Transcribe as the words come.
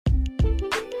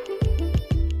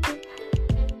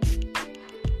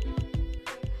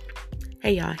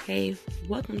Hey y'all, hey,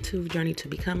 welcome to Journey to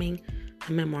Becoming,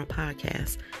 a memoir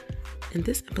podcast. And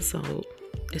this episode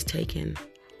is taken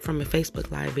from a Facebook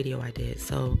Live video I did,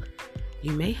 so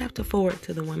you may have to forward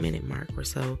to the 1 minute mark or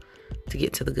so to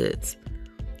get to the goods.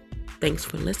 Thanks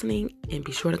for listening, and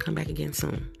be sure to come back again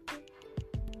soon.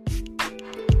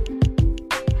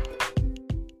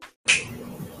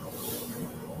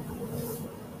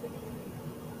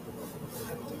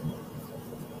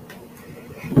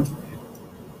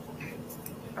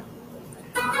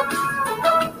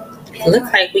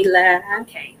 Looks like we live.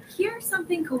 Okay, here's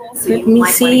something cool. So Let me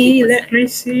see. If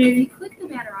you click the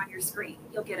banner on your screen,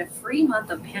 you'll get a free month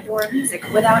of Pandora Music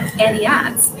without any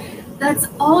ads. That's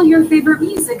all your favorite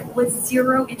music with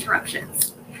zero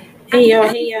interruptions. Hey y'all.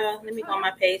 Let me go on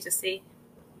my page to see.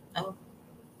 Oh,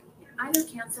 Either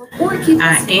cancel or keep.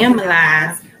 I am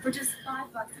live for just $5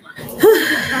 a month.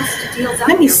 The best deals out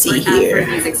Let me there see for here.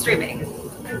 ad-free music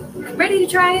streaming. Ready to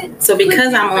try it? So because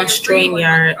Click I'm on the free 1 month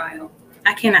StreamYard, trial.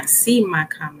 I cannot see my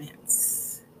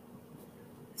comments.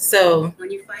 So When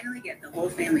you finally get the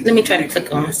whole family, let me try to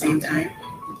click on at the same something. time,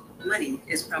 money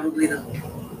is probably the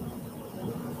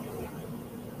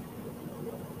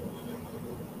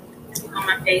On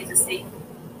my page to see.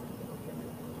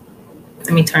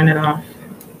 Let me turn it off.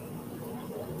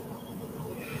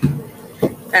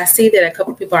 I see that a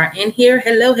couple people are in here.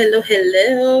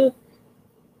 Hello.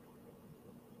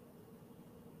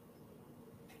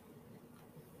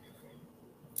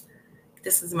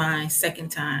 This is my second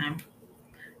time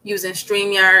using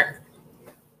StreamYard.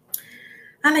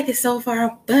 I like it so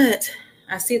far, but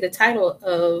I see the title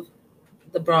of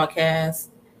the broadcast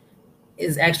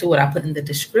is actually what I put in the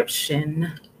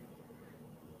description.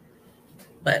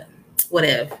 But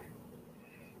whatever.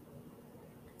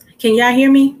 Can y'all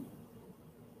hear me?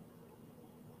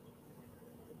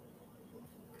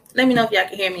 Let me know if y'all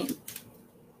can hear me.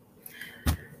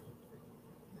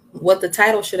 What the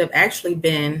title should have actually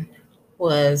been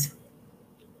was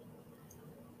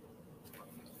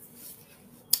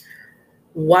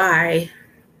why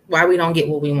we don't get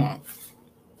what we want.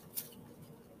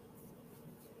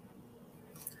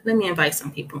 Let me invite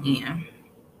some people in.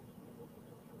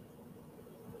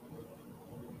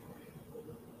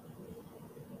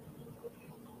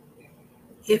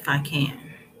 If I can.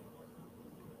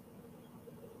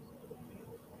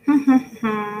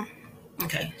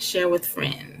 Okay, share with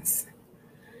friends.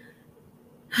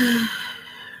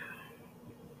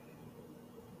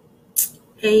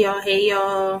 Hey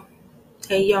y'all.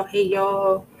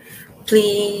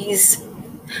 Please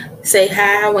say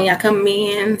hi when y'all come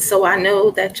in so I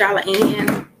know that y'all are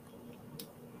in.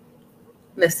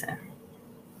 Listen,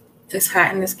 it's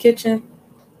hot in this kitchen.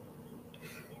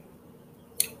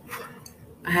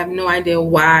 I have no idea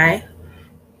why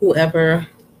whoever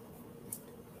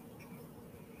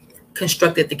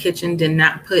constructed the kitchen did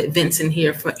not put vents in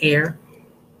here for air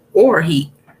or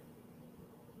heat.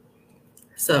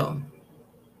 So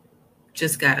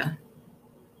just gotta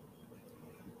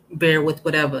bear with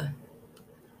whatever.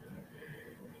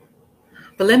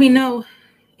 But let me know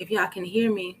if y'all can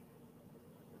hear me.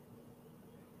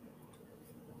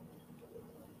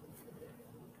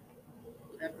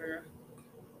 Whoever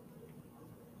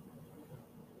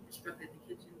constructed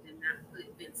the kitchen did not put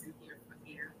vents in here for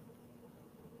air.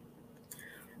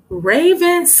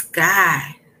 Raven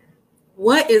Sky,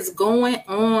 what is going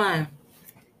on?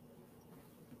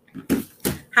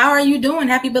 How are you doing?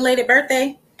 Happy belated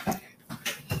birthday.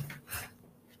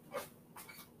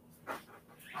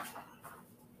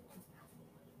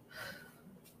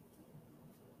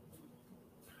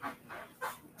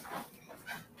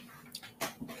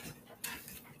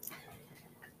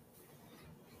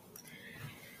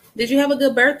 Did you have a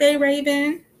good birthday,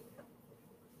 Raven?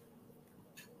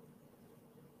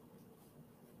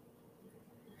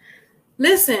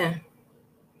 Listen,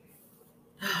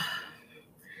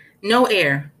 no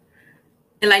air.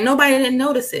 And like nobody didn't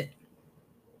notice it.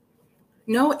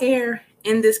 No air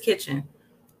in this kitchen.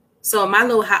 So my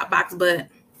little hot box butt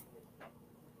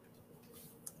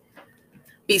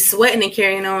be sweating and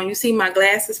carrying on. You see my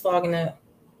glasses fogging up.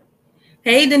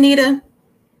 Hey, Danita.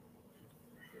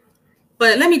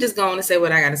 But let me just go on and say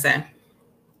what I got to say.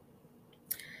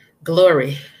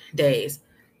 Glory days.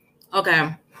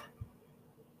 Okay.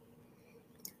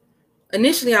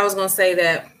 Initially, I was going to say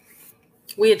that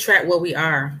we attract what we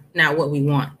are, not what we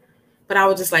want. But I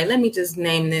was just like, let me just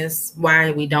name this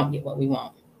why we don't get what we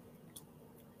want.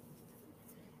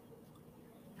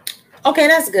 Okay,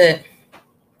 that's good.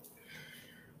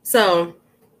 So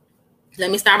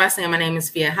let me start by saying my name is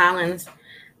Fia Hollins.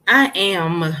 I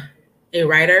am a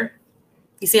writer.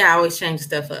 You see, I always change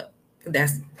stuff up.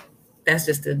 That's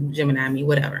just the Gemini me,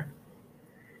 whatever.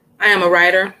 I am a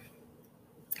writer,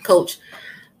 coach,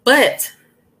 but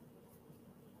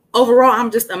overall,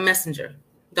 I'm just a messenger.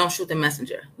 Don't shoot the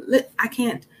messenger. I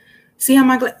can't see how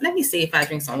let me see if I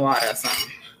drink some water or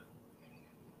something.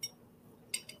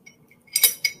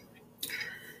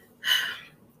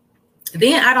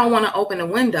 Then I don't want to open the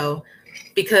window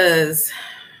because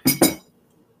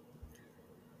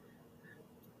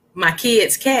my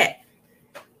kid's cat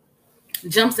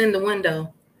jumps in the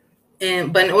window,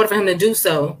 but in order for him to do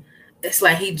so, it's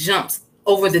like he jumps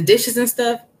over the dishes and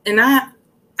stuff, and I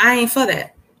ain't for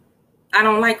that. I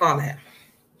don't like all that.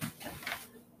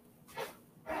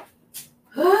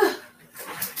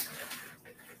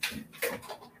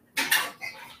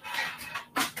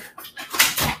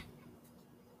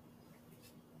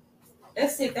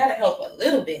 Let's see if that'll help a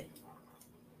little bit.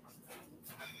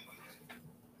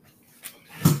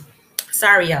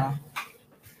 Sorry, y'all.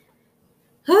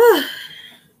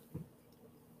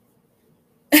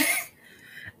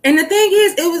 And the thing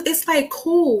is, it's like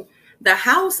cool. The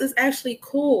house is actually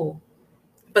cool,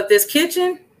 but this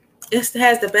kitchen, it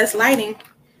has the best lighting.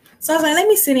 So I was like, let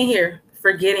me sit in here,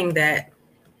 forgetting that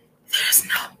there's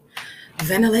no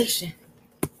ventilation.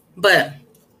 But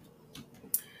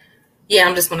yeah,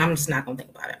 I'm just not gonna think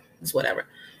about it. It's whatever.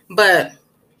 But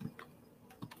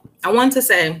I want to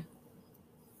say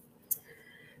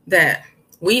that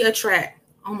we attract.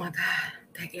 Oh my God,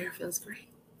 that air feels great.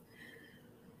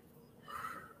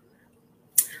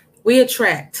 We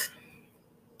attract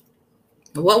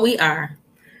what we are,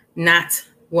 not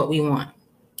what we want.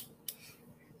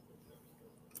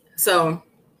 So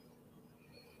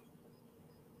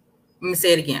let me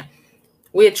say it again.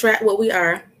 We attract what we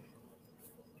are.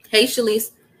 Hey,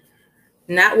 Shalise,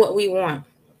 not what we want.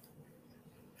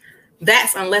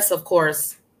 That's unless, of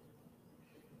course,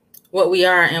 what we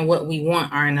are and what we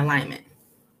want are in alignment.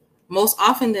 Most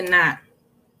often than not,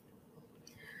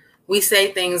 we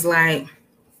say things like,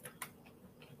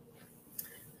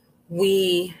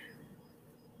 we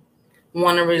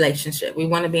want a relationship. We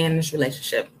want to be in this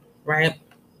relationship, right?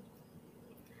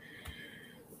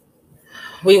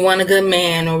 We want a good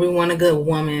man or we want a good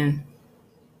woman.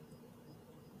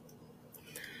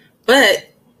 But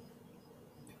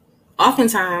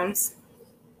oftentimes,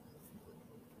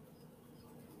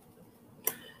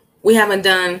 we haven't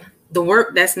done the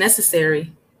work that's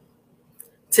necessary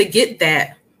to get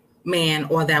that man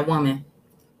or that woman.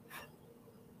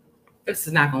 This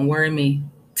is not going to worry me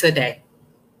today.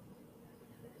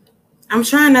 I'm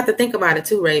trying not to think about it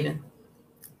too, Raven.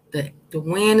 The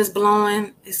wind is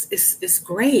blowing. It's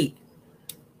great.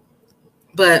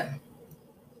 But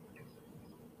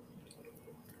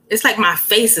it's like my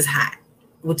face is hot,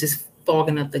 which is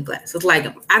fogging up the glass. It's like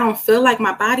I don't feel like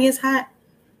my body is hot.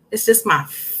 It's just my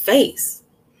face.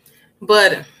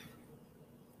 But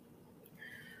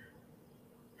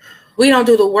we don't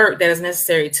do the work that is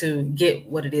necessary to get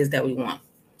what it is that we want.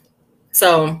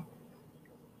 So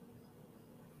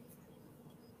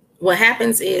what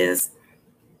happens is,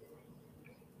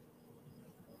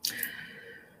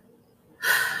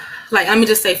 like, let me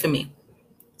just say for me.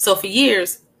 So for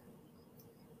years,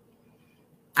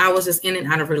 I was just in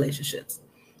and out of relationships.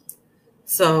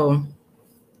 So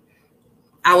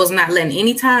I was not letting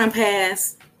any time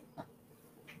pass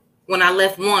when I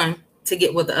left one to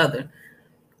get with the other,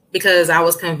 because I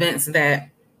was convinced that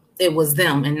it was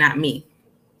them and not me.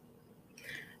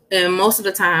 And most of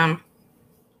the time,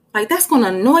 like, that's going to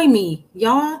annoy me,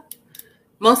 y'all.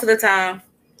 Most of the time,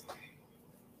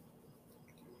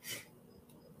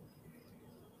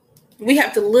 we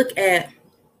have to look at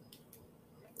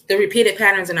the repeated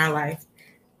patterns in our life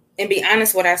and be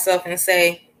honest with ourselves and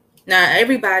say, nah,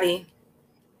 everybody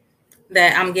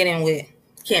that I'm getting with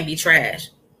can't be trash.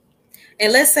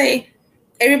 And let's say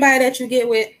everybody that you get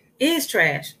with is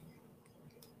trash.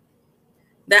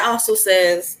 That also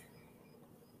says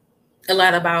a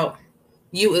lot about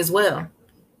you as well.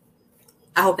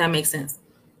 I hope that makes sense.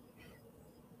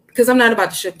 Because I'm not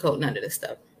about to sugarcoat none of this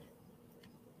stuff.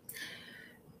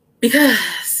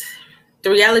 Because the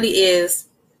reality is,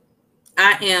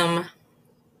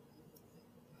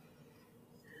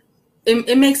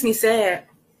 it makes me sad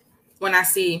when I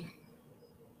see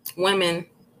women.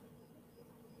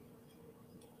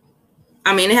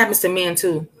 I mean, it happens to men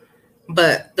too,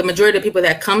 but the majority of people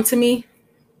that come to me,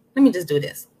 let me just do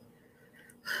this.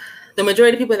 The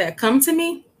majority of people that come to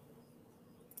me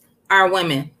are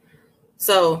women.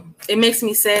 So it makes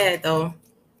me sad though,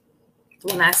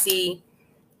 when I see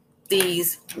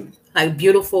these like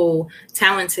beautiful,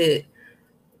 talented,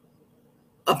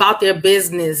 about their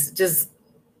business, just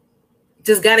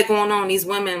got it going on. These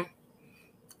women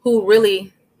who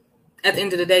really, at the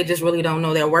end of the day, just really don't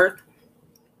know their worth.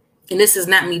 And this is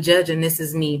not me judging. This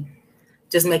is me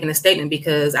just making a statement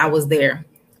because I was there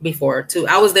before too.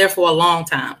 I was there for a long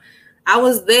time. I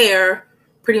was there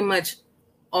pretty much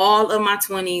all of my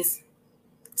 20s.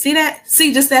 See that?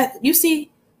 See just that? You see?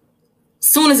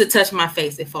 Soon as it touched my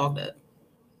face, it fogged up.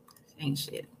 Ain't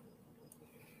shit.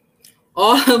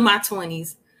 All of my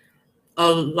 20s,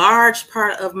 a large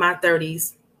part of my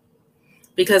 30s,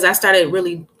 because I started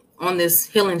really on this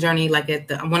healing journey like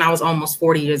when I was almost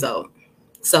 40 years old.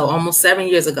 So almost 7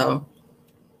 years ago.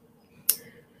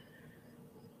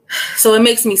 So it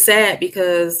makes me sad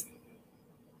because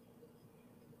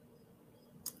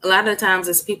a lot of the times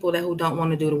it's people who don't want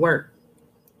to do the work.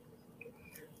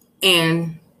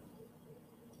 And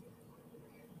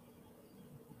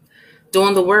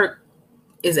doing the work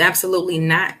is absolutely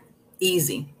not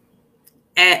easy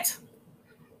at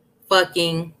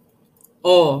fucking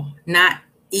all. Not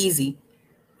easy.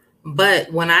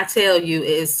 But when I tell you, it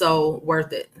is so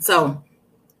worth it. So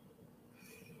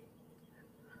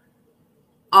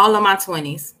all of my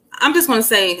 20s, I'm just going to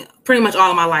say pretty much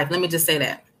all of my life. Let me just say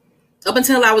that. Up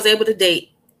until I was able to date,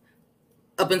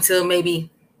 up until like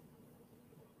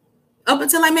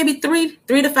maybe 3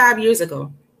 to 5 years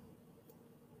ago,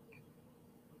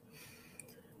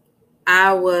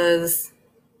 I was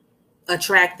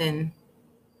attracting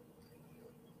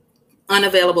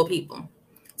unavailable people.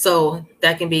 So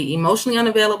that can be emotionally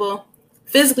unavailable,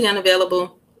 physically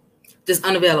unavailable, just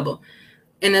unavailable.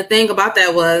 And the thing about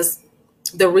that was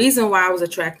the reason why I was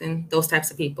attracting those types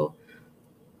of people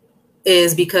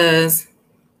is because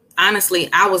honestly,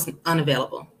 I was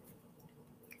unavailable.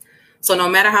 So no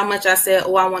matter how much I said,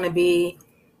 oh, I want to be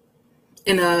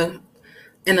in a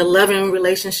loving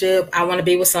relationship, I want to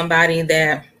be with somebody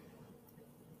that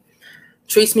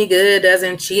treats me good,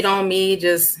 doesn't cheat on me,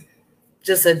 just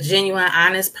a genuine,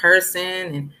 honest person.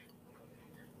 And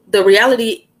the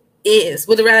reality was,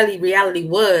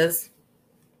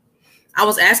 I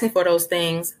was asking for those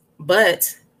things,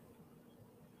 but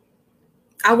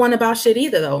I wasn't about shit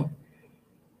either, though.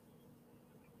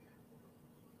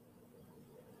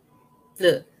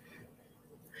 Look.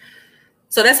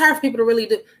 So that's hard for people to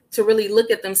really look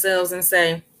at themselves and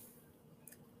say,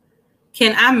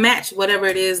 can I match whatever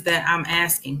it is that I'm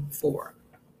asking for?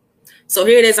 So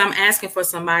here it is. I'm asking for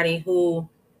somebody who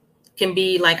can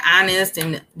be like honest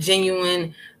and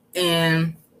genuine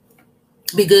and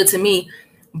be good to me.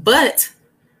 But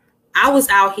I was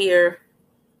out here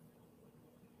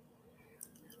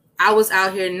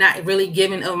not really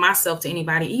giving of myself to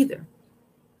anybody either.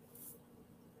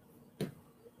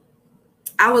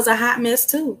 I was a hot mess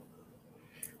too.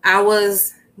 I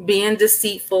was being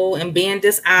deceitful and being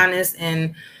dishonest,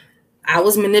 and I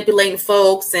was manipulating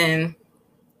folks and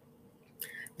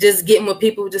just getting with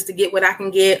people just to get what I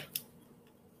can get.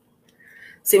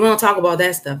 See, we don't talk about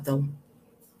that stuff though.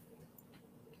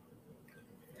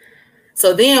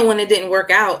 So then when it didn't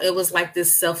work out, it was like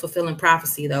this self-fulfilling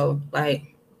prophecy though.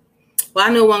 Like, well,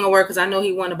 I knew it wasn't gonna work because I know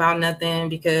he wasn't about nothing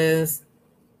because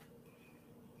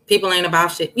people ain't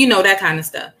about shit. You know, that kind of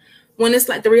stuff. When it's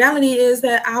like the reality is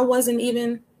that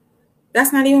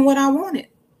that's not even what I wanted.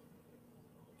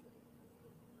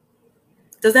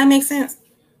 Does that make sense?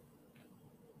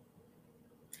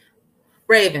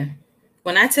 Raven,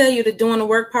 when I tell you the doing the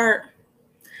work part,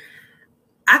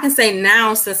 I can say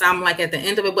now since I'm like at the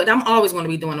end of it, but I'm always going to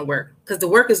be doing the work because the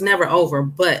work is never over.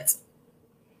 But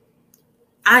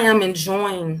I have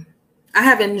enjoyed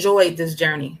this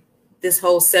journey, this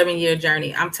whole 7-year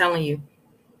journey. I'm telling you,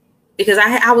 because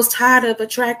I was tired of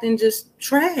attracting just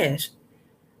trash.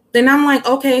 Then I'm like,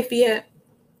 okay, Fiat,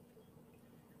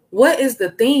 what is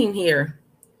the theme here?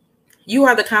 You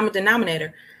are the common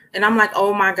denominator. And I'm like,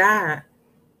 oh my God.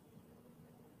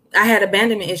 I had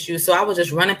abandonment issues, so I was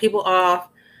just running people off.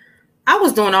 I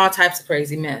was doing all types of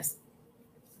crazy mess.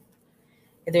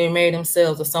 And they married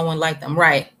themselves or someone like them,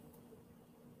 right?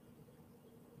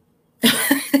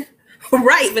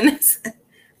 Right, Vanessa.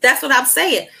 That's what I'm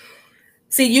saying.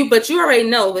 See, but you already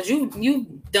know, because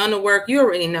you've done the work, you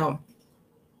already know.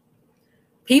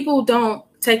 People don't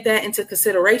take that into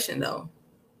consideration, though,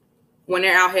 when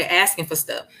they're out here asking for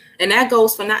stuff. And that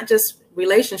goes for not just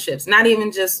relationships, not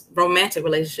even just romantic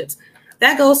relationships.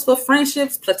 That goes for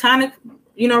friendships, platonic,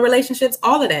 relationships,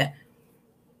 all of that.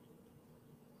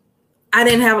 I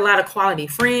didn't have a lot of quality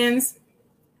friends.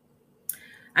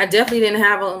 I definitely didn't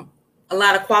have a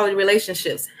lot of quality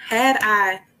relationships. Had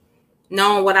I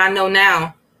known what I know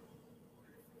now,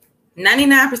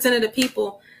 99% of the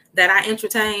people that I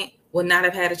entertained would not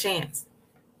have had a chance.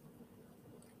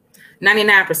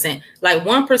 99%. Like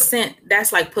 1%,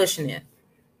 that's like pushing it.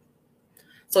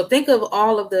 So think of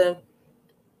all of the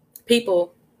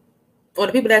people, or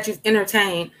the people that you've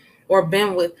entertained, or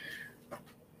been with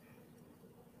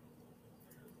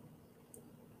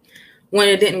when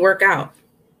it didn't work out.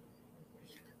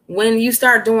 When you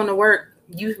start doing the work,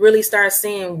 you really start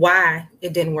seeing why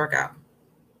it didn't work out.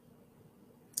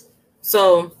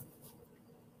 So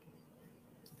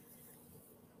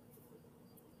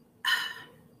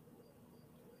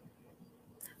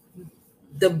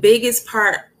the biggest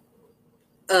part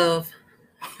of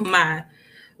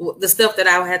the stuff that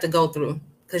I had to go through,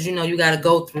 because you got to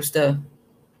go through stuff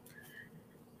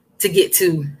to get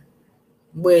to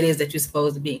where it is that you're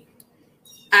supposed to be.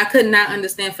 I could not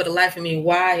understand for the life of me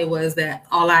why it was that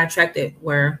all I attracted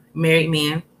were married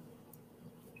men.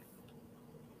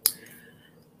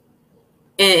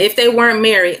 And if they weren't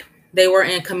married, they were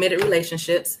in committed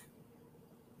relationships.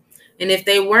 And if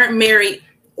they weren't married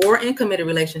or in committed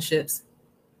relationships,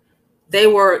 they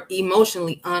were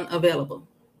emotionally unavailable.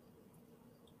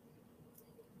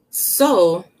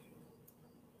 So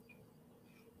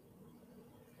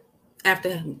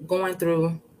after going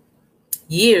through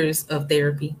years of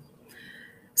therapy,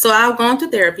 so I've gone to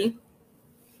therapy,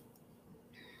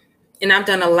 and I've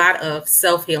done a lot of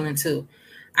self-healing too.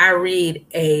 I read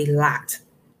a lot.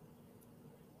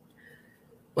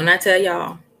 When I tell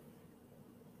y'all,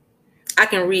 I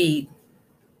can read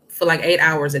for like 8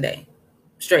 hours a day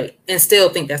straight and still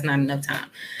think that's not enough time.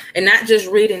 And not just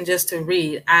reading just to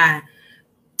read. I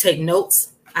take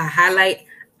notes, I highlight,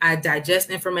 I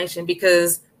digest information,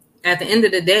 because at the end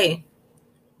of the day,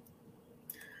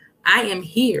 I am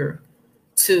here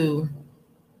to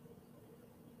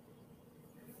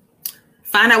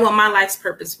find out what my life's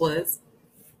purpose was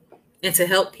and to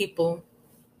help people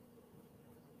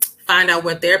find out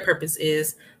what their purpose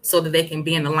is so that they can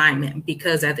be in alignment.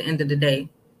 Because at the end of the day,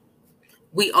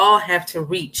 we all have to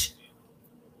reach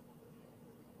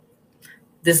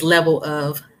this level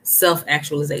of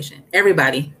self-actualization.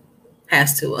 Everybody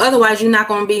has to. Otherwise, you're not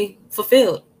going to be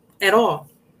fulfilled at all.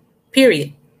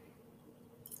 Period.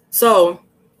 So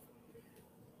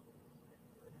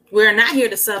we're not here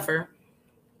to suffer,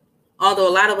 although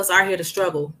a lot of us are here to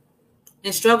struggle.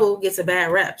 And struggle gets a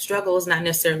bad rep. Struggle is not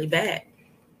necessarily bad.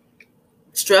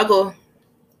 Struggle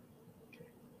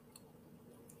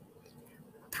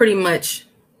pretty much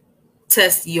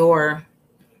tests your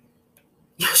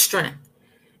strength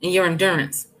and your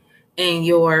endurance and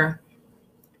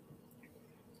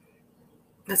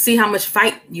let's see how much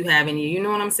fight you have in you. You know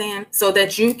what I'm saying? So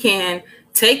that you can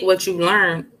take what you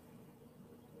learned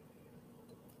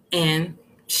and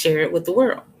share it with the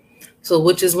world. So,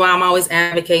 which is why I'm always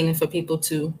advocating for people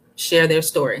to share their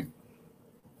story.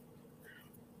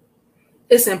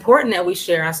 It's important that we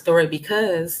share our story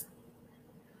because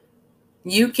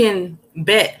you can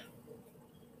bet.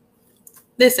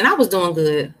 Listen, I was doing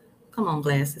good. Come on,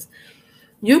 glasses.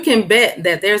 You can bet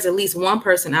that there's at least one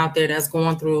person out there that's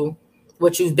going through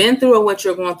what you've been through or what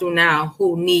you're going through now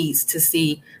who needs to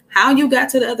see how you got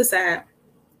to the other side.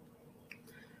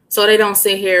 So they don't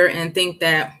sit here and think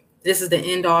that this is the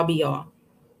end all be all.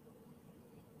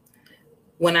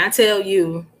 When I tell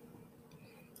you,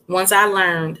 once I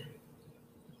learned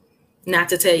not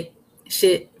to take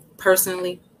shit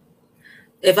personally,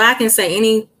 if I can say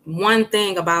any one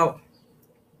thing if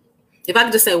I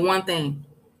could just say one thing,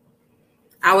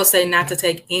 I would say not to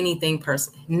take anything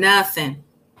personally. Nothing.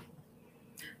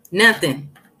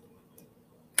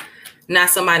 Not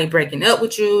somebody breaking up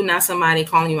with you, not somebody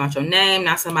calling you out your name,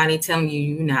 not somebody telling you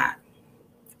you're not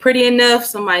pretty enough,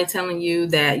 somebody telling you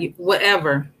that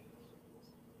whatever.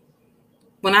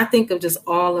 When I think of just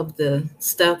all of the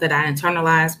stuff that I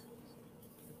internalized,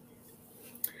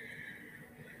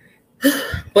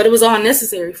 but it was all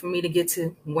necessary for me to get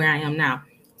to where I am now.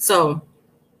 So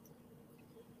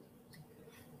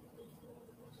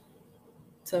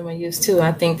my use too,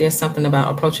 I think there's something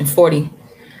about approaching 40.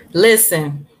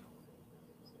 Listen,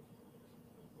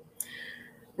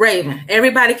 Raven,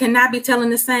 everybody cannot be telling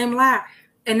the same lie.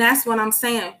 And that's what I'm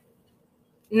saying.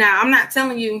 Now, I'm not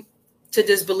telling you to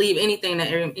just believe anything that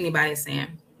anybody is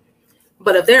saying.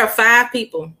 But if there are 5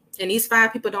 people and these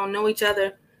 5 people don't know each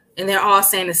other and they're all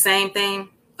saying the same thing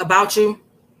about you,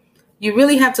 you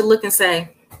really have to look and say,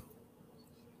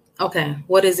 okay,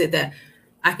 what is it that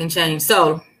I can change?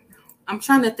 So I'm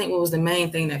trying to think what was the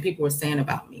main thing that people were saying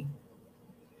about me.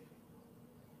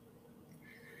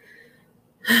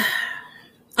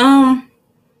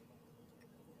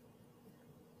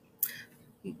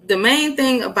 The main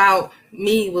thing about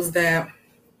me was that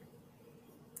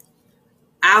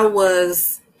I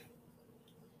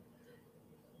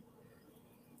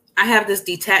have this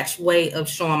detached way of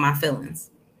showing my feelings.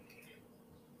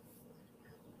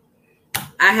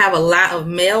 I have a lot of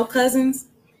male cousins.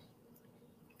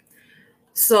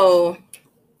 So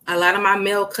a lot of my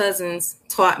male cousins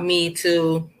taught me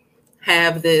to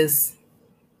have this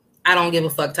I don't give a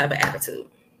fuck type of attitude,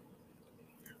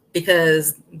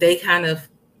 because they kind of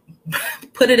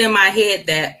put it in my head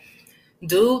that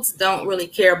dudes don't really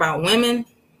care about women,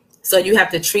 so you have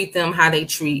to treat them how they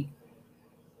treat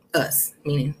us,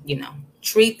 meaning,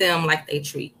 treat them like they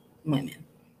treat women.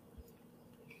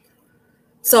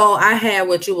 So I had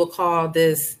what you would call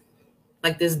this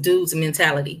dude's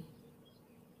mentality.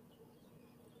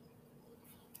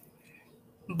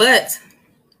 But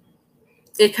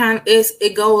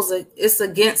it's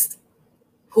against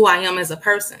who I am as a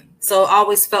person. So I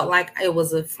always felt like it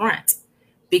was a front,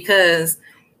 because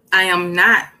I am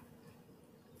not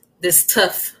this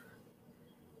tough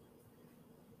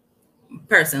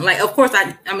person. Like, of course,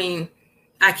 I mean,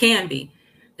 I can be.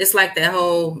 It's like that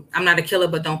whole I'm not a killer,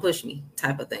 but don't push me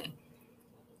type of thing.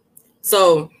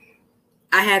 So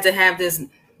I had to have this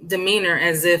demeanor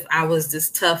as if I was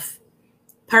this tough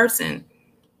person,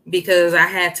 because I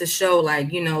had to show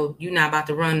like, you're not about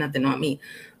to run nothing on me.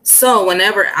 So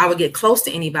whenever I would get close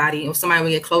to anybody or somebody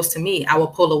would get close to me, I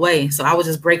would pull away. So I was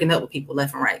just breaking up with people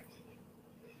left and right.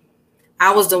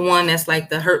 I was the one that's like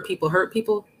the hurt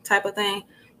people type of thing.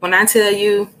 When I tell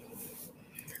you,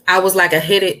 I was like a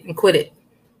hit it and quit it.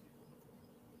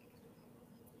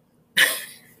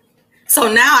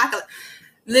 So now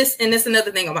listen, and this is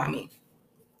another thing about me.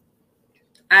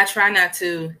 I try not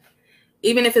to,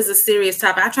 even if it's a serious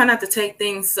topic, I try not to take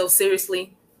things so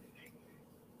seriously.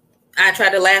 I try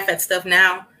to laugh at stuff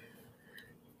now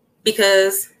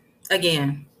because,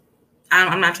 again,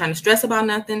 I'm not trying to stress about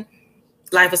nothing.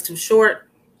 Life is too short.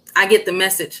 I get the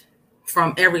message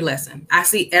from every lesson. I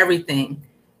see everything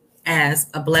as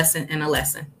a blessing and a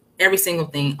lesson. Every single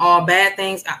thing. All bad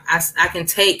things, I can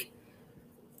take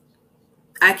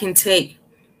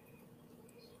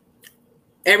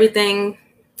everything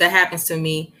that happens to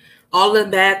me, all the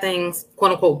bad things,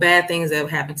 quote unquote, bad things that have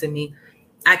happened to me.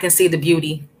 I can see the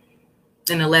beauty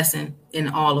and a lesson in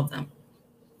all of them.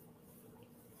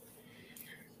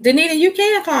 Danita, you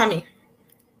can call me.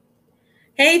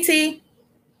 Hey, T.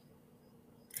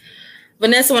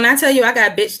 Vanessa, when I tell you I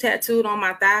got bitch tattooed on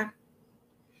my thigh,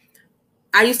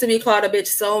 I used to be called a bitch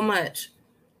so much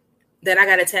that I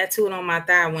got it tattooed on my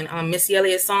thigh. When Missy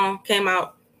Elliott's song came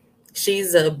out,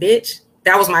 She's a Bitch,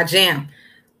 that was my jam.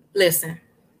 Listen.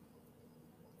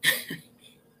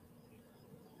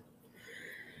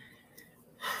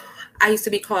 I used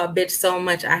to be called a bitch so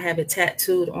much, I have it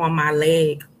tattooed on my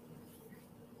leg.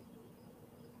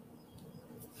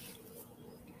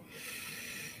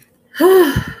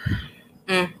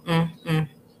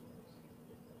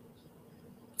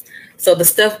 So the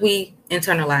stuff we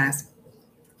internalize.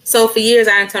 So for years,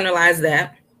 I internalized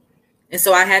that. And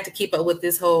so I had to keep up with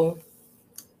this whole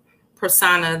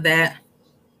persona that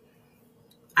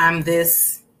I'm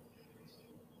this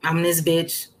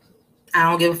bitch. I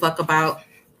don't give a fuck about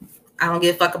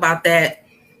that.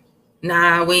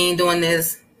 Nah, we ain't doing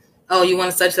this. Oh, you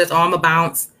want to such this? Oh, I'm a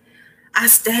bounce. I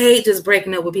stayed just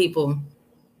breaking up with people.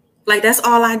 Like, that's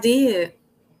all I did.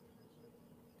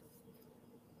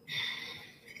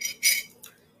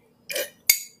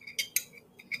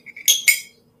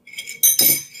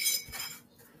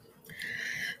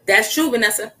 That's true,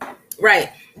 Vanessa.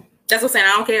 Right. That's what I'm saying.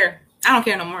 I don't care. I don't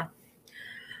care no more.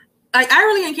 Like, I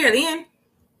really didn't care then,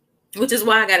 which is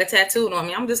why I got a tattooed on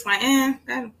me. I'm just like,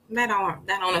 that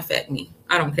don't affect me.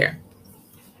 I don't care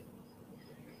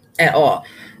at all.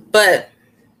 But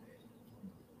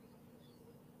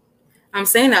I'm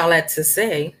saying all that to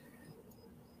say,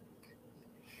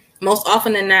 most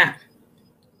often than not,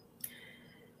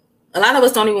 a lot of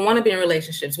us don't even want to be in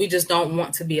relationships. We just don't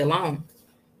want to be alone.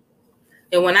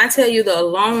 And when I tell you the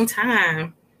alone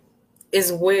time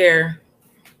is where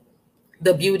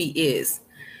the beauty is.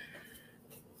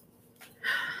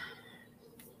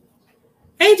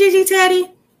 Hey, Gigi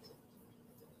Teddy.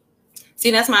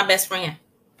 See, that's my best friend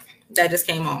that just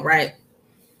came on, right?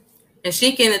 And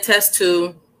she can attest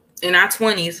to, in our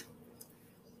 20s,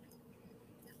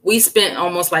 we spent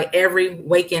almost like every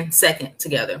waking second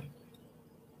together.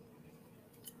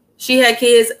 She had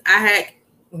kids. I had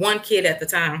one kid at the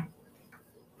time.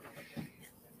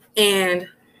 And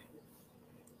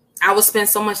I would spend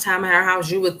so much time at her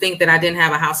house, you would think that I didn't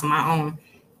have a house of my own.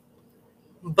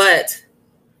 But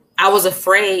I was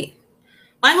afraid.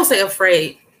 I'm going to say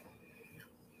afraid.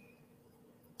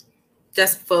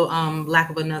 Just for lack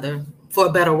of for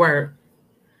a better word.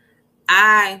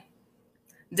 I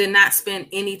did not spend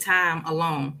any time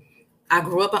alone. I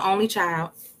grew up an only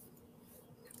child.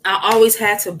 I always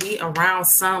had to be around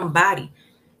somebody.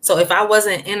 So if I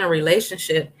wasn't in a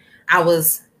relationship, I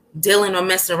was dealing or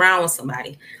messing around with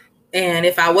somebody. And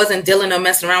if I wasn't dealing or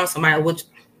messing around with somebody, which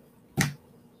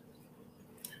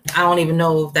I don't even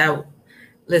know if that,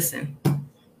 listen,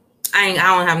 I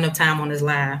don't have enough time on this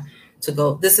live to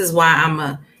go. This is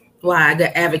why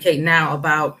I advocate now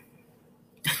about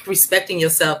respecting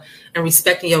yourself and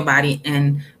respecting your body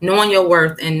and knowing your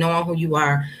worth and knowing who you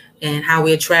are and how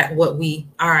we attract what we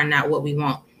are and not what we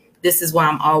want. This is why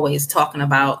I'm always talking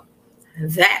about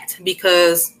that,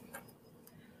 because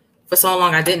for so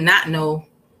long I did not know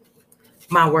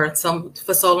my worth.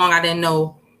 For so long I didn't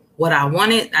know what I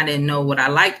wanted. I didn't know what I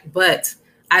liked, but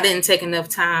I didn't take enough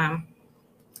time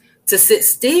to sit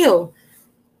still.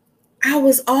 I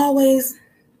was always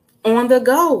on the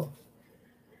go.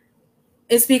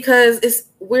 It's because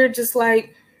we're just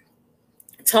like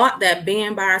taught that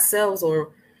being by ourselves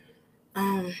or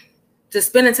just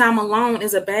spending time alone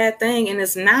is a bad thing, and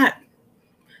it's not.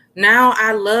 Now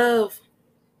I love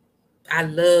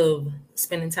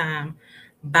spending time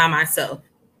by myself.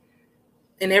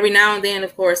 And every now and then,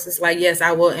 of course, it's like, yes,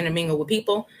 I will intermingle with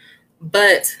people,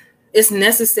 but it's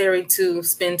necessary to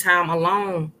spend time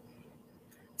alone.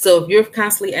 So if you're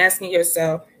constantly asking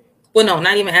yourself, well, no,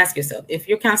 not even ask yourself. If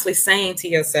you're constantly saying to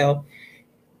yourself,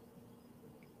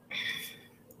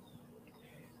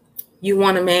 you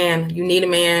want a man, you need a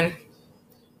man,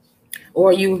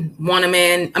 or you want a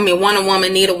man, want a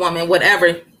woman, need a woman,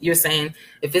 whatever you're saying,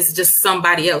 if it's just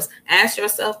somebody else, ask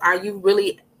yourself, are you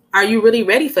really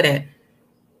ready for that?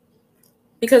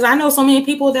 Because I know so many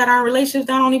people that are in relationships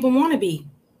that don't even want to be.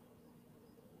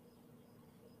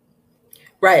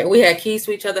 Right. We had keys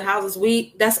to each other's houses.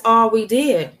 That's all we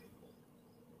did.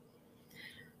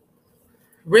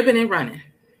 Ripping and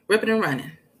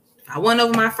running. I went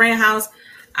over my friend's house.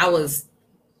 I was,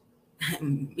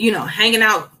 hanging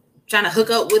out, trying to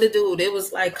hook up with a dude. It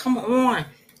was like, come on.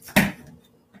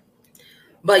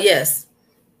 But yes,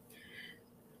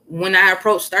 when I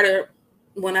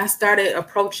started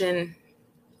approaching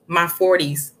my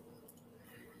 40s,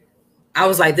 I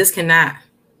was like, this cannot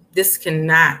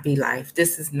be life.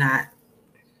 This is not.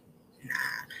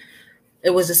 It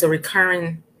was just a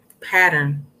recurring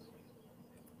pattern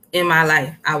in my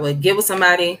life. I would get with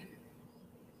somebody,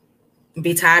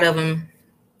 be tired of them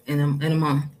in a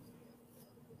month,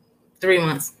 3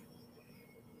 months.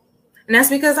 And that's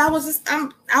because I was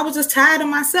just tired of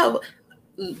myself.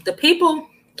 The people,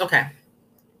 okay.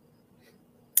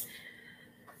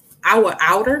 Our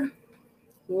outer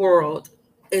world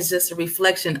is just a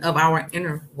reflection of our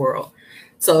inner world.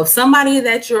 So if somebody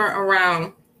that you're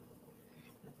around,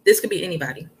 this could be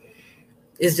anybody,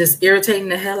 is just irritating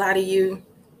the hell out of you.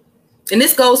 And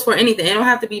this goes for anything. It don't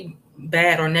have to be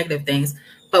bad or negative things,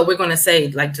 but we're going to say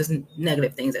like just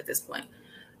negative things at this point.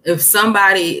 If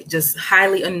somebody just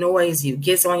highly annoys you,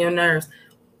 gets on your nerves,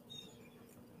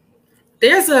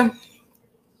 there's a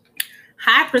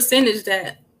high percentage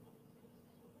that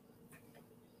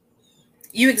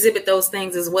you exhibit those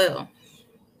things as well.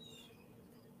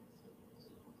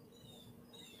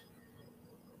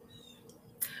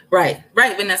 Right,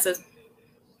 Vanessa.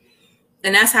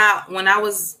 And that's how when I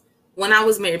was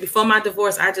married, before my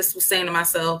divorce, I just was saying to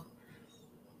myself,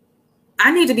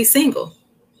 I need to be single.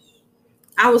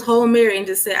 I was whole married and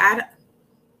just said,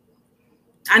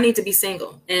 I need to be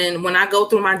single. And when I go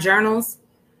through my journals,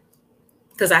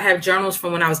 because I have journals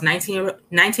from when I was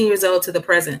 19 years old to the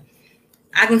present,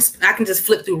 I can just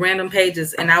flip through random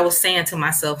pages. And I was saying to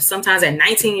myself, sometimes at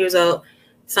 19 years old,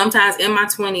 sometimes in my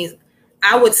 20s,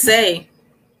 I would say,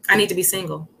 I need to be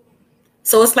single.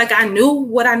 So it's like I knew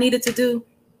what I needed to do,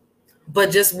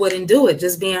 but just wouldn't do it.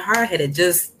 Just being hard-headed,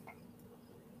 just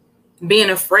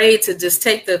being afraid to just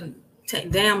take the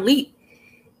damn leap.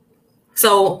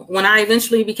 So when I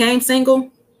eventually became single,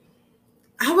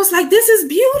 I was like, this is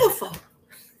beautiful.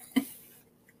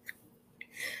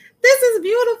 This is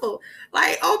beautiful.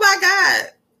 Like, oh my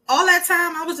God. All that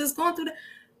time I was just going through that.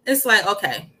 It's like,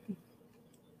 okay.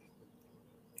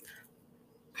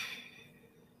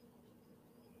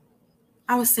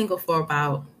 I was single for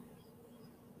about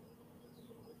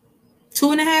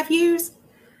 2.5 years.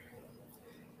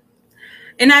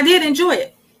 And I did enjoy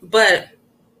it. But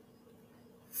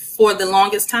for the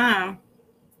longest time,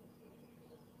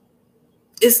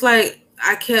 it's like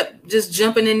I kept just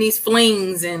jumping in these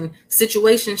flings and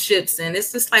situationships. And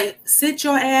it's just like, sit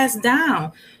your ass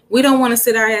down. We don't want to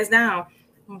sit our ass down.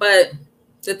 But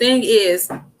the thing is,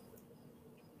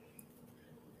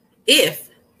 if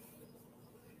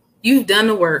you've done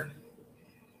the work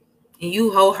and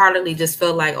you wholeheartedly just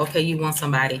feel like, okay, you want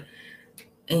somebody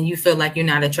and you feel like you're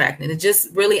not attracted, and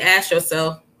just really ask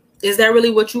yourself, is that really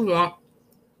what you want?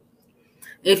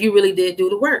 If you really did do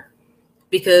the work,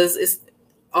 because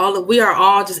we are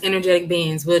all just energetic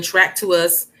beings. We attract to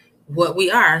us what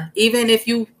we are. Even if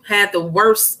you had the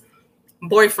worst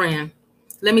boyfriend,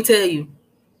 let me tell you,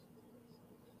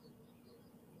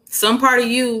 some part of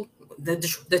you,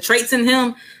 the traits in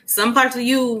him, some parts of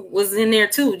you was in there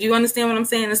too. Do you understand what I'm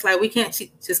saying? It's like we can't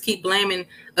just keep blaming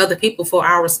other people for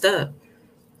our stuff.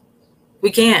 We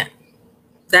can't.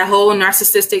 That whole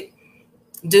narcissistic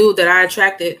dude that I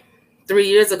attracted 3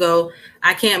 years ago,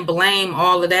 I can't blame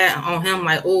all of that on him.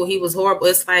 Like, oh, he was horrible.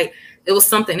 It's like it was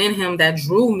something in him that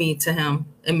drew me to him,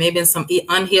 and maybe in some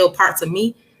unhealed parts of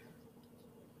me.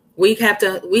 We have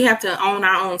to own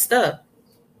our own stuff.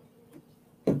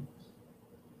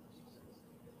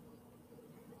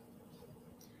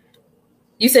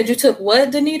 You said you took what,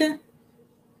 Danita?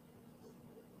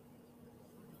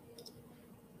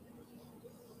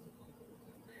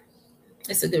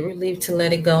 It's a good relief to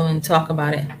let it go and talk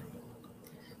about it.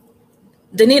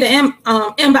 Danita,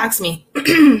 inbox me.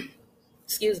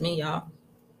 Excuse me, y'all.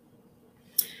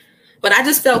 But I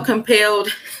just felt compelled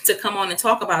to come on and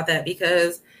talk about that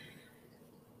because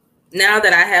now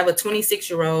that I have a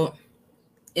 26-year-old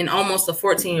and almost a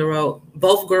 14-year-old,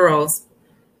 both girls,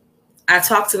 I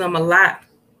talk to them a lot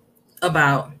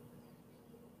about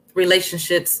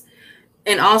relationships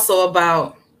and also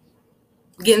about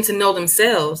getting to know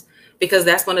themselves, because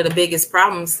that's one of the biggest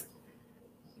problems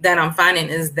that I'm finding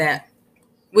is that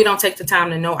we don't take the time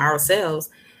to know ourselves.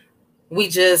 We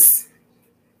just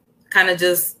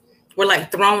we're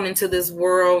like thrown into this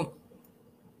world,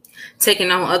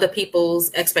 taking on other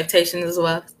people's expectations as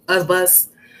well of us.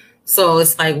 So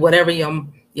it's like whatever your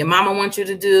mama wants you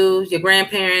to do, your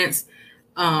grandparents,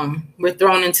 we're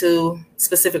thrown into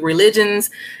specific religions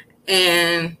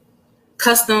and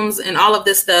customs and all of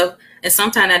this stuff. And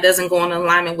sometimes that doesn't go in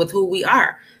alignment with who we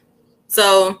are.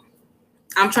 So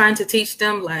I'm trying to teach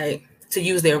them like to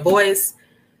use their voice.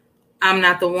 I'm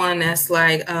not the one that's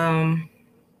like, in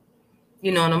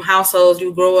them households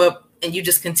you grow up and you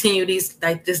just continue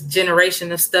this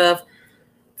generation of stuff.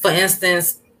 For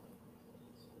instance,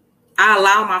 I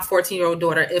allow my 14-year-old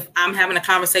daughter, if I'm having a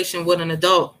conversation with an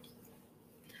adult,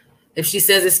 if she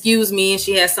says, excuse me, and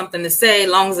she has something to say,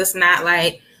 as long as it's not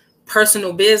like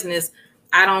personal business,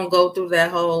 I don't go through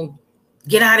that whole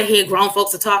get out of here, grown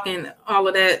folks are talking, all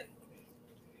of that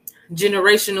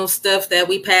generational stuff that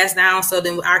we pass down. So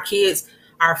then our kids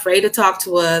are afraid to talk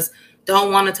to us,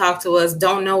 don't want to talk to us,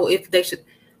 don't know if they should.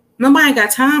 Nobody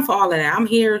got time for all of that. I'm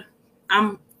here.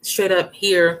 I'm straight up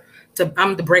here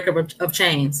I'm the breaker of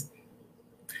chains.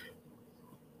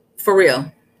 For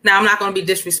real. Now, I'm not going to be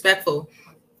disrespectful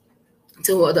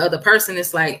to the other person.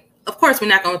 It's like, of course, we're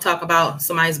not going to talk about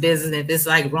somebody's business if it's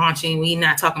like raunchy. We're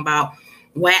not talking about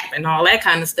WAP and all that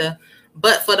kind of stuff.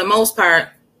 But for the most part,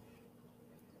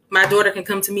 my daughters can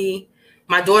come to me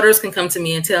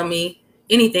and tell me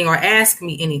anything or ask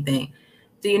me anything.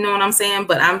 Do you know what I'm saying?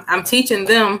 But I'm teaching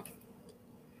them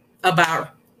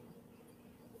about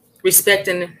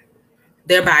respecting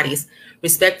their bodies,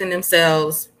 respecting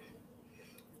themselves.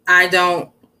 I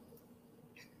don't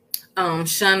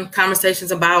shun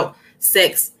conversations about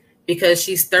sex because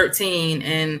she's 13.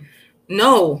 And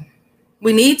no,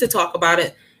 we need to talk about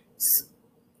it.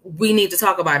 We need to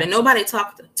talk about it. Nobody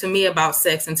talked to me about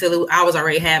sex until I was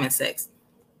already having sex.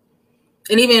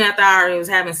 And even after I already was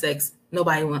having sex,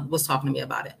 nobody was talking to me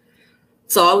about it.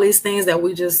 So all these things that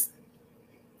we just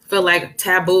feel like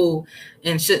taboo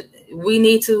and we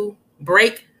need to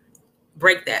break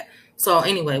that. So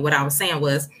anyway, what I was saying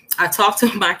was I talked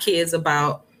to my kids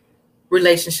about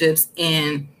relationships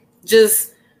and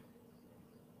just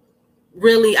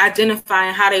really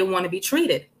identifying how they want to be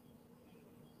treated.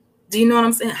 Do you know what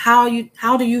I'm saying?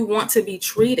 How do you want to be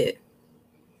treated?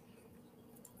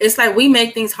 It's like we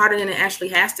make things harder than it actually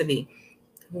has to be.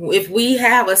 If we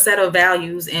have a set of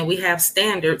values and we have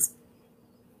standards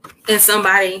and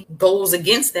somebody goes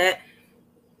against that,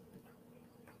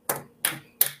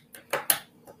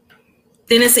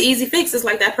 then it's an easy fix. It's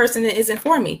like that person isn't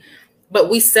for me. But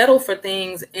we settle for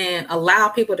things and allow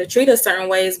people to treat us certain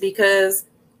ways because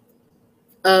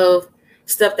of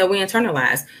stuff that we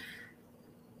internalize.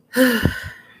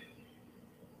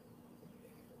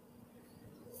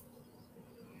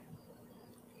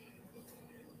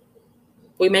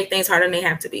 We make things harder than they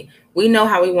have to be. We know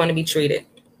how we want to be treated.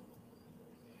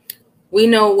 We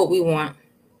know what we want.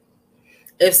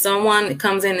 If someone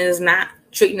comes in and is not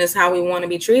treating us how we want to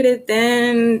be treated,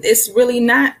 then it's really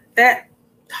not that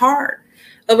hard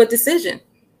of a decision.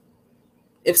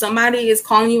 If somebody is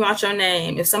calling you out your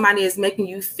name, if somebody is making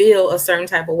you feel a certain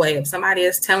type of way, if somebody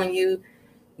is telling you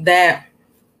that,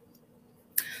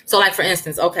 so like for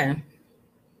instance, okay,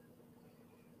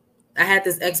 I had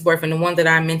this ex-boyfriend, the one that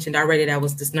I mentioned already, that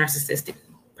was this narcissistic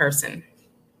person.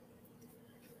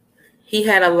 he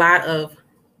had a lot of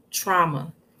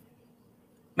trauma.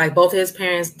 Like both of his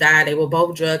parents died. They were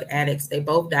both drug addicts. They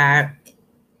both died.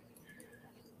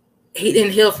 He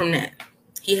didn't heal from that.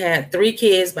 He had 3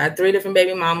 kids by 3 different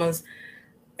baby mamas.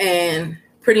 And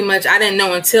pretty much I didn't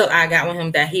know until I got with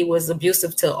him that he was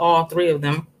abusive to all 3 of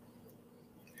them.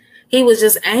 He was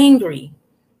just angry.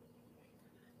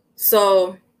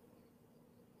 So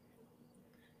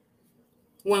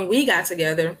when we got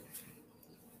together,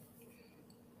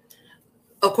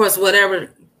 of course, whatever,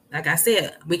 like I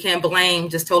said, we can't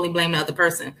just totally blame the other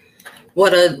person.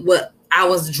 What I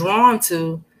was drawn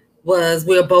to was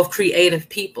we're both creative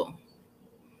people.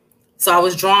 So I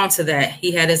was drawn to that.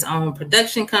 He had his own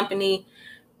production company.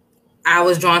 I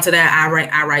was drawn to that.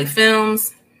 I write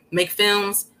films, make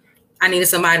films. I needed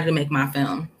somebody to make my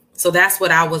film. So that's what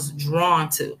I was drawn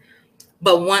to.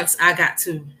 But once I got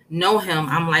to know him,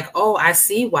 I'm like, oh, I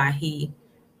see why he's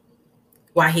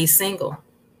single.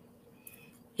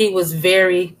 He was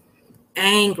very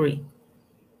angry.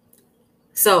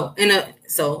 So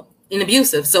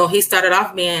abusive. So he started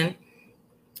off being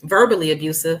verbally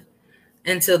abusive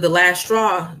until the last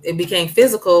straw, it became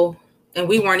physical, and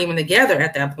we weren't even together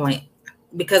at that point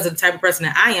because of the type of person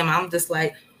that I am. I'm just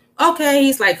like, okay.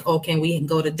 He's like, oh, can we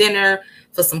go to dinner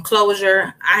for some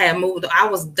closure? I had moved. I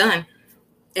was done,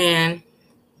 and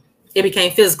it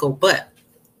became physical. But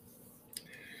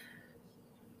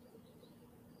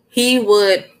he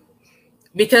would,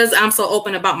 because I'm so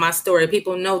open about my story,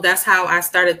 people know that's how I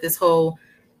started this whole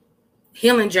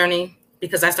healing journey,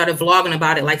 because I started vlogging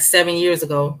about it like 7 years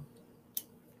ago.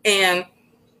 And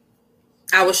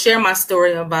I would share my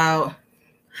story about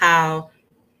how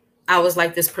I was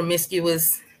like this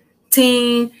promiscuous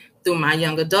teen through my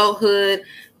young adulthood.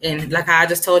 And like I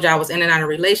just told you, I was in and out of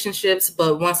relationships.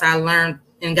 But once I learned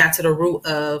and got to the root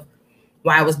of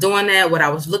why I was doing that, what I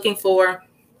was looking for,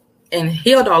 and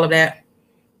healed all of that.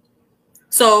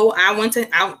 So I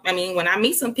when I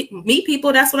meet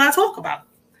people, that's what I talk about.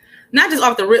 Not just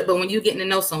off the rip, but when you're getting to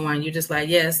know someone, you're just like,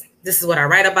 yes, this is what I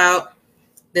write about.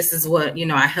 This is what,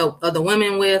 I help other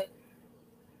women with.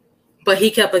 But he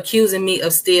kept accusing me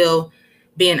of still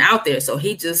being out there. So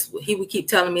he would keep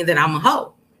telling me that I'm a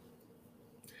hoe.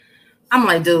 I'm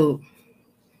like, dude,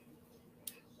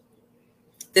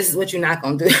 this is what you're not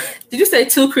going to do. Did you say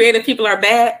 2 creative people are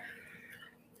bad?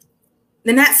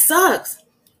 Then that sucks.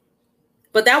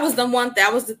 But that was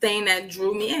the thing that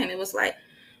drew me in. It was like,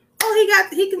 oh,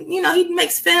 he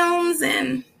makes films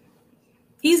and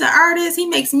he's an artist. He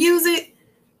makes music.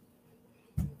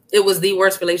 It was the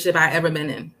worst relationship I ever been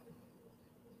in.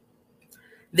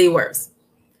 The worst.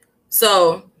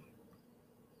 So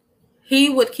he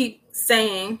would keep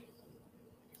saying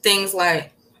things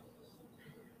like,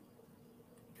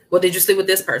 well, did you sleep with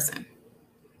this person?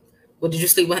 Well, did you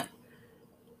sleep with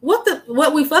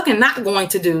what we fucking not going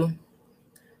to do?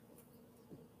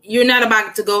 You're not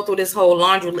about to go through this whole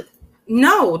laundry list.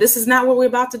 No, this is not what we're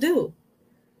about to do.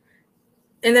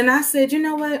 And then I said, you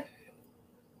know what?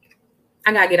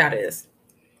 I gotta get out of this.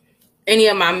 Any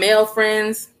of my male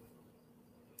friends,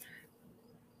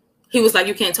 he was like,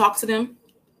 you can't talk to them.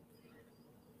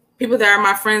 People that are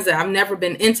my friends that I've never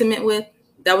been intimate with,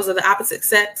 that was of the opposite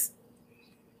sex,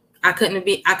 I couldn't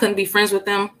be friends with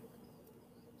them.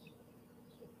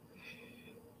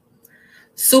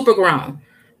 Super grown,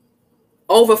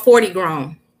 over 40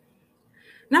 grown.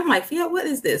 And I'm like, yeah, what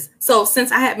is this? So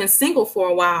since I had been single for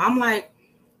a while, I'm like,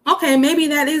 okay, maybe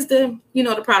that is the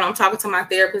problem. I'm talking to my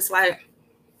therapist, like,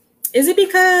 is it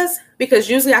because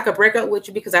usually I could break up with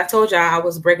you, because I told y'all I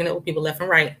was breaking up with people left and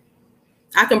right.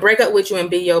 I can break up with you and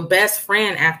be your best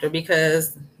friend after,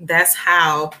 because that's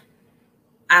how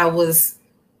I was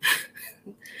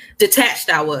detached.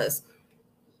 I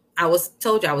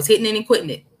told you I was hitting it and quitting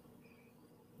it.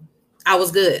 I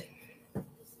was good.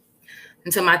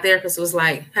 Until my therapist was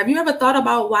like, have you ever thought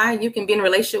about why you can be in a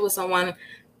relationship with someone,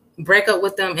 break up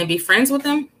with them, and be friends with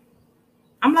them?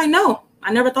 I'm like, no,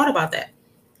 I never thought about that.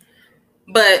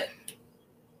 But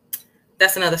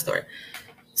that's another story.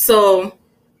 So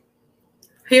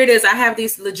here it is. I have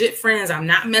these legit friends. I'm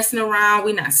not messing around.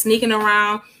 We're not sneaking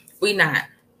around. We're not,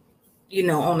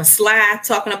 on the slide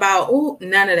talking about,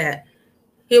 none of that.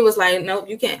 He was like, nope,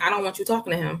 you can't. I don't want you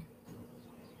talking to him.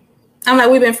 I'm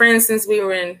like, we've been friends since we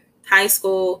were in high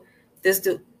school. This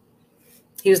dude,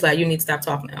 he was like, you need to stop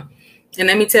talking to him. And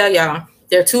let me tell y'all,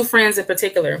 there are 2 friends in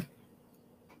particular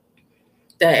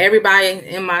that everybody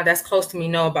that's close to me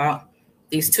know about.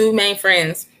 These 2 main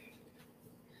friends.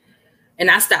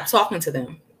 And I stopped talking to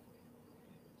them.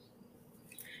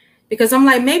 Because I'm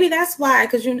like, maybe that's why.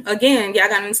 Because again, y'all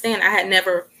gotta understand, I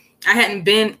hadn't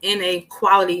been in a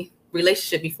quality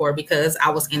relationship before, because I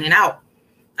was in and out.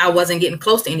 I wasn't getting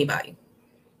close to anybody.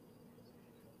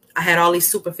 I had all these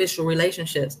superficial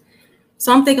relationships.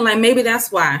 So I'm thinking like maybe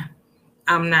that's why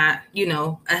I'm not,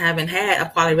 I haven't had a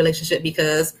quality relationship,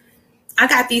 because I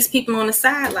got these people on the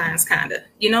sidelines kind of,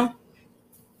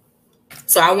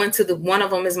 So I went to one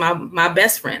of them is my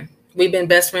best friend. We've been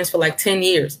best friends for like 10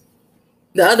 years.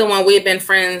 The other one, we had been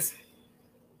friends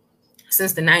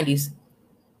since the 90s.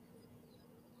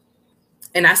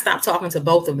 And I stopped talking to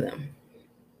both of them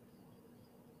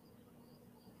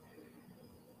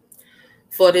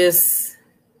for this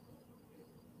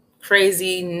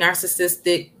crazy,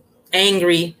 narcissistic,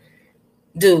 angry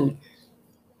dude.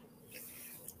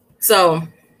 So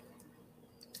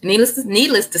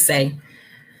needless to say,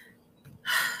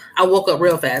 I woke up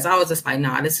real fast. I was just like,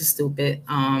 nah, this is stupid.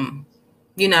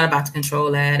 You're not about to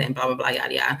control that, and blah, blah, blah,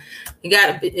 yada, yada.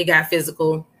 It got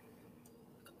physical.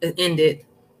 It ended,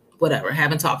 whatever.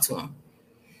 Haven't talked to him.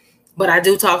 But I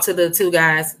do talk to the two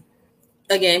guys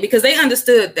again, because they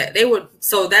understood that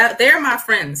that they're my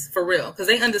friends for real. Because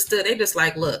they understood. They just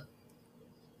like, look,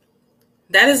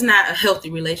 that is not a healthy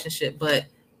relationship, but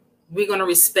we're going to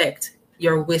respect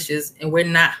your wishes, and we're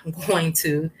not going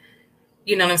to,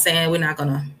 you know what I'm saying? We're not going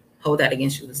to hold that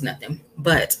against you. It's nothing.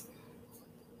 But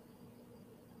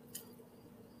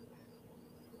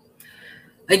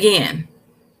again,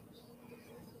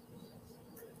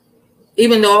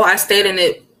 even though I stayed in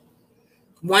it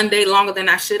one day longer than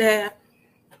I should have,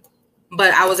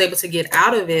 but I was able to get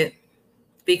out of it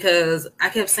because I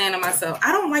kept saying to myself,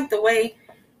 I don't like the way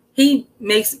he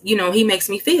makes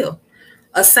me feel.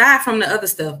 Aside from the other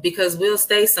stuff, because we'll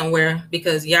stay somewhere,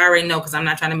 because y'all already know, because I'm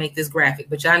not trying to make this graphic,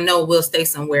 but y'all know we'll stay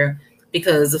somewhere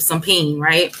because of some peen,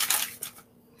 right?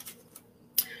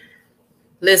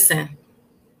 Listen,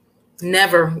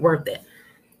 never worth it.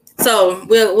 So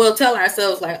we'll tell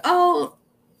ourselves like, oh,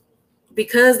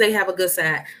 because they have a good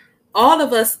side. All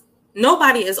of us,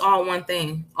 nobody is all one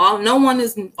thing. No one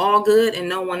is all good and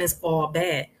no one is all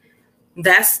bad.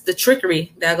 That's the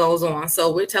trickery that goes on.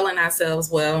 So we're telling ourselves,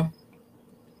 well,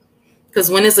 because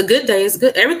when it's a good day, it's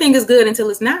good. Everything is good until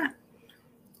it's not.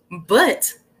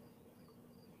 But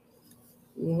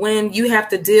when you have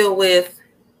to deal with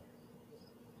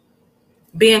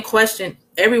being questioned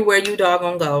everywhere you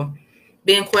doggone go,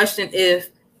 being questioned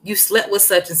if you slept with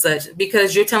such and such,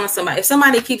 because you're telling somebody, if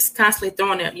somebody keeps constantly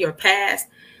throwing your past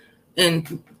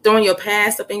and throwing your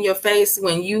past up in your face,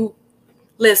 when you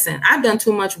listen, I've done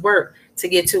too much work to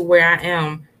get to where I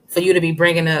am for you to be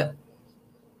bringing up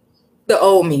the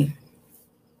old me.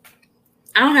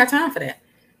 I don't have time for that.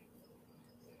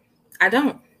 I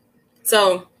don't.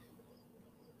 So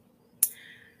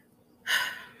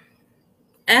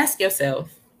ask yourself,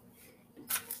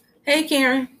 hey,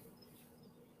 Karen,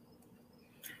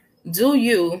 do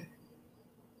you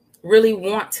really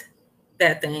want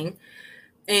that thing?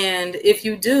 And if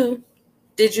you do,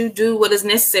 did you do what is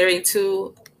necessary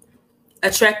to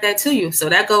attract that to you? So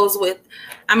that goes with,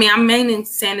 I'm mainly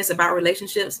saying this about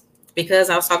relationships because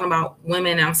I was talking about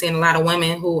women, and I'm seeing a lot of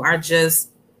women who are just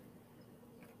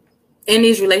in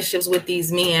these relationships with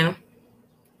these men.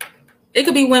 It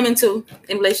could be women too,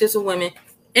 in relationships with women,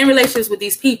 in relationships with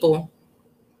these people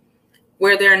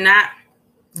where they're not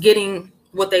getting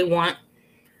what they want,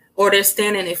 or they're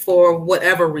standing it for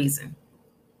whatever reason.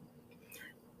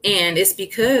 And it's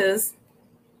because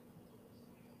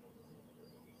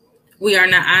we are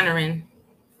not honoring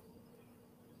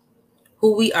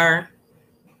who we are,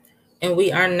 and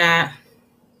we are not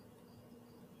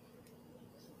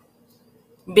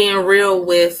being real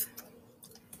with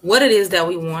what it is that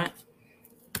we want,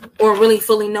 or really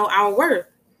fully know our worth.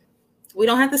 We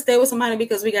don't have to stay with somebody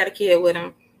because we got a kid with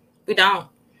them. We don't.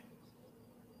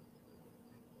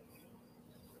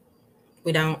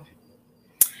 We don't.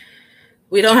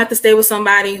 We don't have to stay with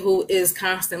somebody who is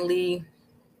constantly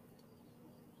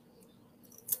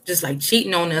just like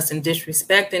cheating on us and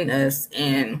disrespecting us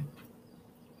and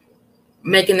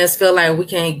making us feel like we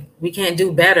can't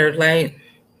do better. Like,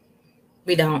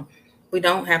 we don't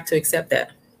have to accept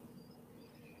that.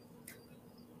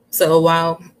 So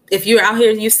while if you're out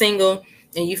here, you single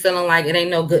and you feeling like it ain't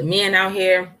no good men out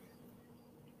here,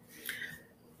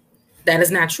 that is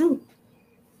not true.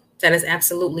 That is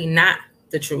absolutely not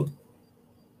the truth.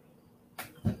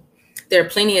 There are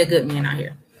plenty of good men out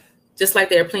here, just like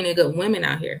there are plenty of good women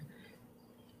out here.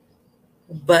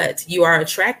 But you are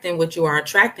attracting what you are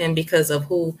attracting because of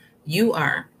who you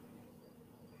are.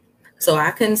 So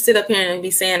I couldn't sit up here and be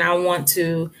saying I want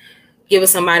to get with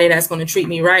somebody that's going to treat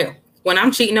me right when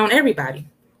I'm cheating on everybody.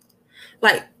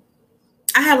 Like,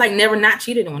 I have like never not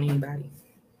cheated on anybody.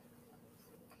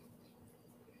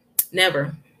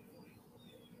 Never.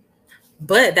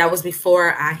 But that was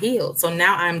before I healed. So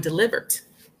now I'm delivered.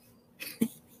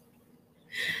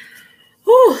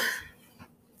 Whew.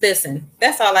 Listen,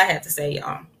 that's all I had to say,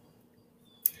 y'all.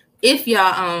 If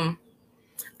y'all,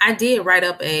 I did write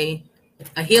up a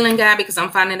healing guide, because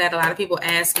I'm finding that a lot of people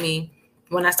ask me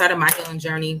when I started my healing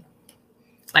journey,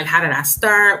 like, how did I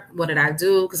start? What did I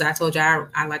do? Because I told you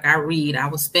I read. I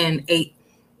would spend 8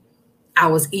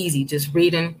 hours easy just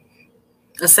reading.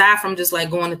 Aside from just like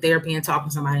going to therapy and talking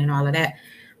to somebody and all of that,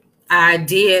 I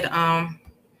did. I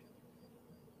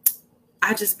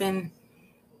just been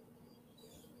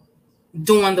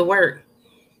doing the work,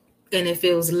 and it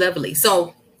feels lovely.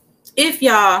 So if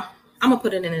y'all, I'm gonna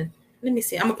put it in. Let me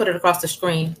see. I'm gonna put it across the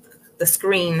screen.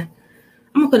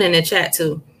 I'm gonna put it in the chat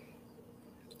too.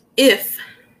 If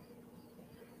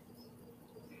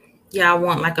y'all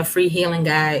want like a free healing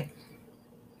guide,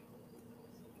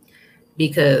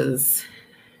 because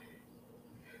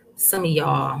some of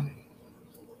y'all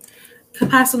could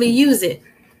possibly use it.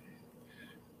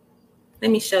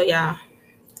 Let me show y'all.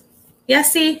 Yeah,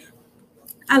 see,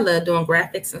 I love doing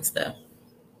graphics and stuff.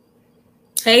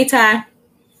 Hey, Ty.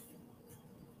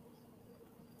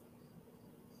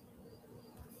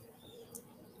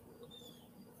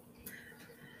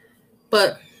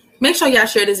 But make sure y'all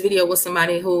share this video with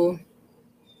somebody who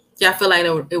y'all feel like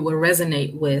it would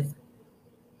resonate with.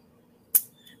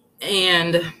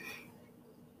 And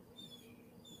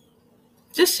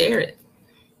just share it.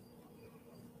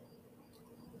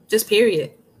 Just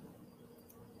period.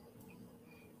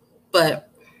 But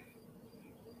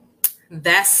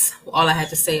that's all I had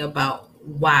to say about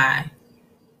why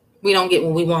we don't get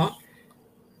what we want.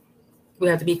 We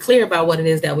have to be clear about what it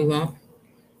is that we want.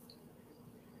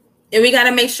 And we got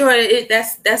to make sure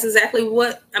that's exactly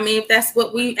what, if that's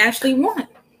what we actually want.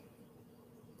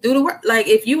 Do the work. Like,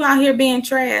 if you out here being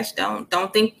trash,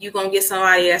 don't think you're going to get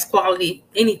somebody that's quality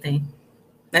anything.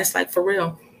 That's like for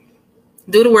real.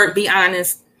 Do the work, be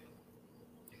honest,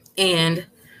 and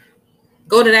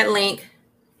go to that link.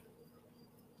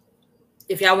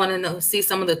 If y'all want to see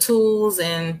some of the tools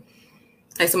and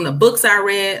like some of the books I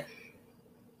read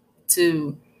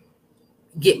to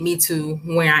get me to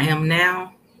where I am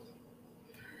now.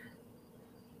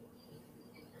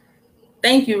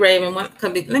 Thank you, Raven. Let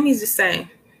me just say,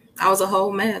 I was a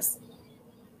whole mess.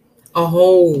 A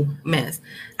whole mess.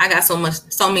 I got so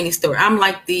many stories. I'm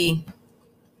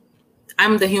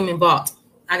the human vault.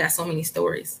 I got so many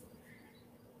stories.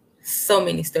 So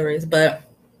many stories. But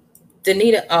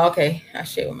Danita, okay, I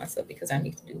share with myself because I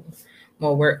need to do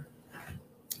more work.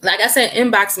 Like I said,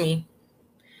 inbox me.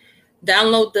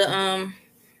 Download the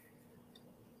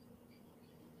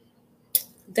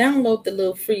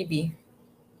little freebie.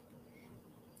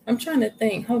 I'm trying to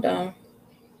think. Hold on.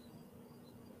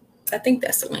 I think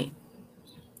that's the link.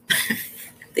 I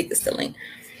think it's the link.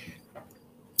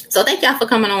 So thank y'all for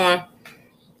coming on.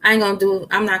 I'm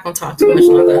not gonna talk too much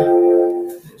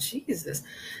longer. Jesus.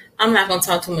 I'm not gonna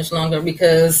talk too much longer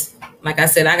because, like I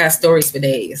said, I got stories for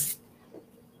days.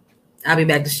 I'll be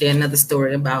back to share another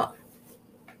story about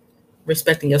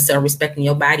respecting yourself, respecting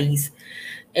your bodies,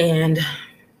 and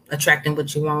attracting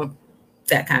what you want,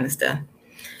 that kind of stuff.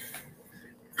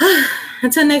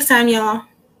 Until next time, y'all.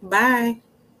 Bye.